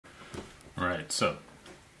Alright, so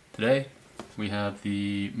today we have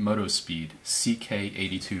the MOTOSPEED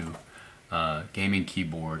CK82 gaming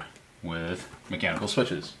keyboard with mechanical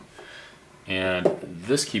switches. And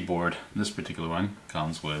this keyboard, this particular one,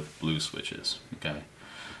 comes with blue switches. Okay.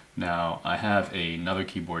 Now I have another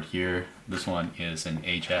keyboard here. This one is an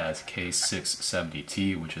Ajazz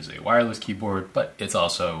K860T, which is a wireless keyboard, but it's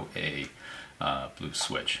also a blue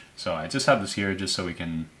switch. So I just have this here just so we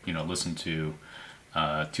can, listen to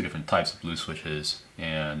two different types of blue switches,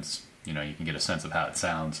 and you can get a sense of how it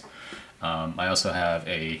sounds. I also have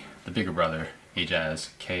the bigger brother, Ajazz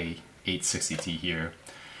K860T here,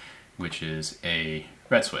 which is a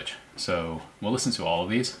red switch. So we'll listen to all of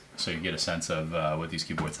these so you get a sense of what these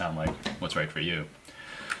keyboards sound like, what's right for you.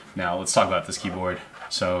 Now let's talk about this keyboard.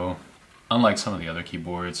 So unlike some of the other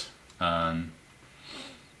keyboards, it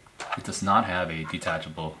does not have a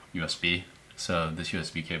detachable USB. So this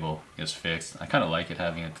USB cable is fixed. I kind of like it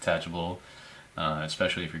having it detachable,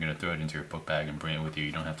 especially if you're going to throw it into your book bag and bring it with you.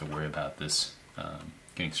 You don't have to worry about this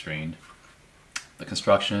getting strained. The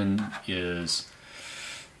construction is,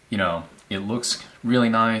 it looks really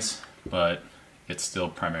nice, but it's still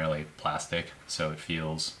primarily plastic. So it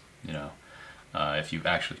feels, if you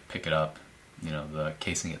actually pick it up, the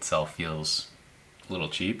casing itself feels a little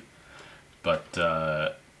cheap, but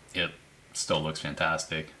it still looks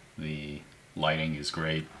fantastic. The lighting is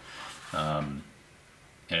great, and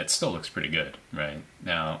it still looks pretty good. Right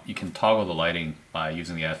now you can toggle the lighting by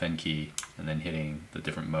using the FN key and then hitting the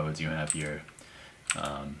different modes you have here,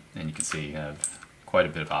 and you can see you have quite a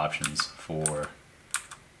bit of options for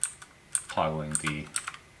toggling the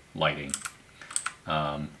lighting,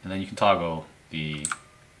 and then you can toggle the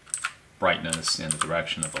brightness and the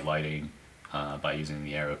direction of the lighting by using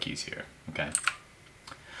the arrow keys here. Okay.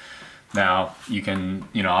 Now you can,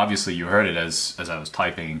 obviously you heard it as I was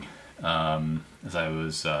typing, as I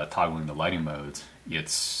was toggling the lighting modes.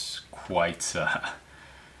 It's quite,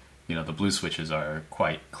 the blue switches are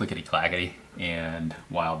quite clickety-clackety, and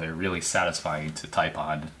while they're really satisfying to type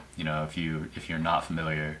on, if you're not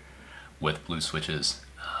familiar with blue switches,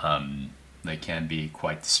 they can be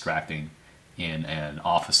quite distracting in an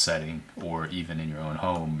office setting or even in your own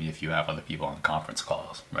home if you have other people on conference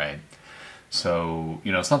calls, right? So,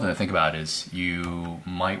 something to think about is you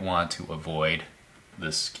might want to avoid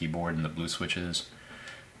this keyboard and the blue switches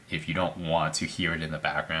if you don't want to hear it in the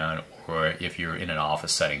background, or if you're in an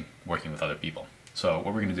office setting working with other people. So what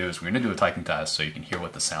we're going to do is we're going to do a typing test so you can hear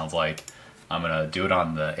what this sounds like. I'm going to do it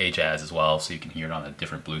on the Ajazz as well so you can hear it on a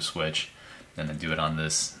different blue switch, and then do it on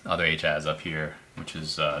this other Ajazz up here, which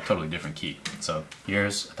is a totally different key. So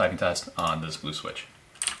here's a typing test on this blue switch.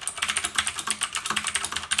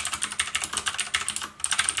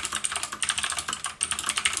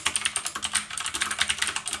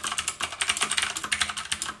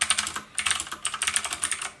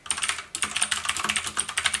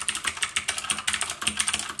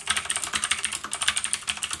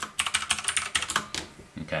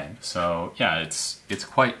 Okay, so yeah, it's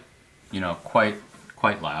quite,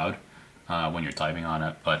 quite loud when you're typing on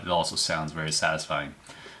it, but it also sounds very satisfying.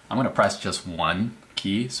 I'm going to press just one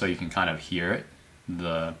key so you can kind of hear it,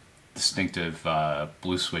 the distinctive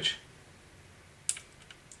blue switch.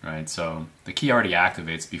 Right, so the key already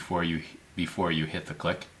activates before you hit the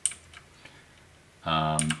click,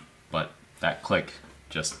 but that click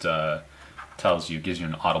just gives you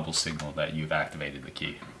an audible signal that you've activated the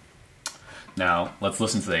key. Now let's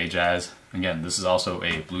listen to the Ajazz. Again, this is also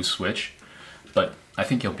a blue switch, but I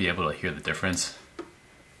think you'll be able to hear the difference.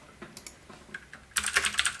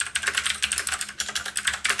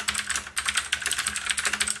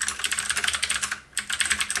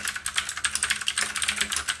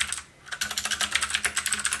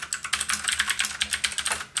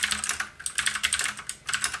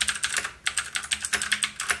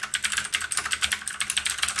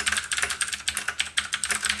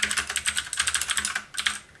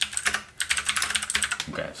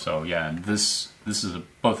 Okay, so yeah, and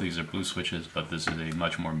both of these are blue switches, but this is a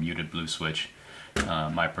much more muted blue switch.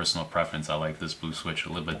 My personal preference, I like this blue switch a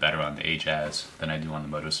little bit better on the Ajazz than I do on the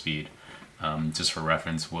MOTOSPEED. Just for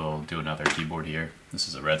reference, we'll do another keyboard here. This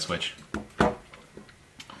is a red switch.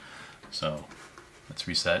 So let's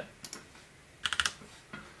reset.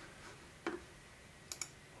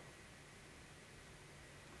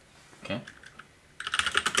 Okay.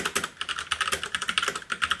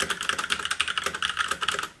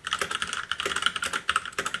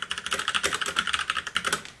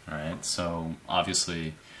 So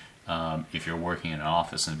obviously, if you're working in an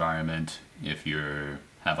office environment, if you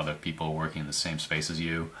have other people working in the same space as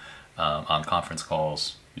you, on conference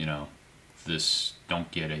calls,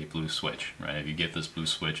 don't get a blue switch, right? If you get this blue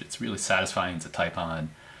switch, it's really satisfying to type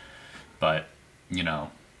on, but you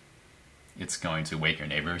know, it's going to wake your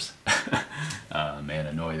neighbors and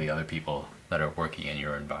annoy the other people that are working in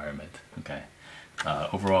your environment. Okay.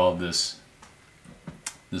 Overall, this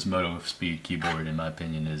MOTOSPEED keyboard, in my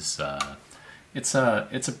opinion, is it's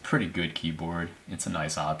a pretty good keyboard. It's a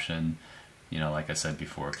nice option. You know, like I said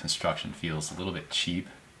before, construction feels a little bit cheap,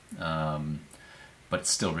 but it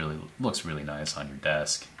still really looks really nice on your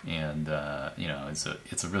desk, and you know, it's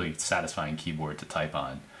a really satisfying keyboard to type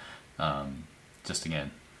on. Just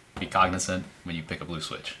again, be cognizant when you pick a blue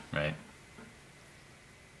switch, right?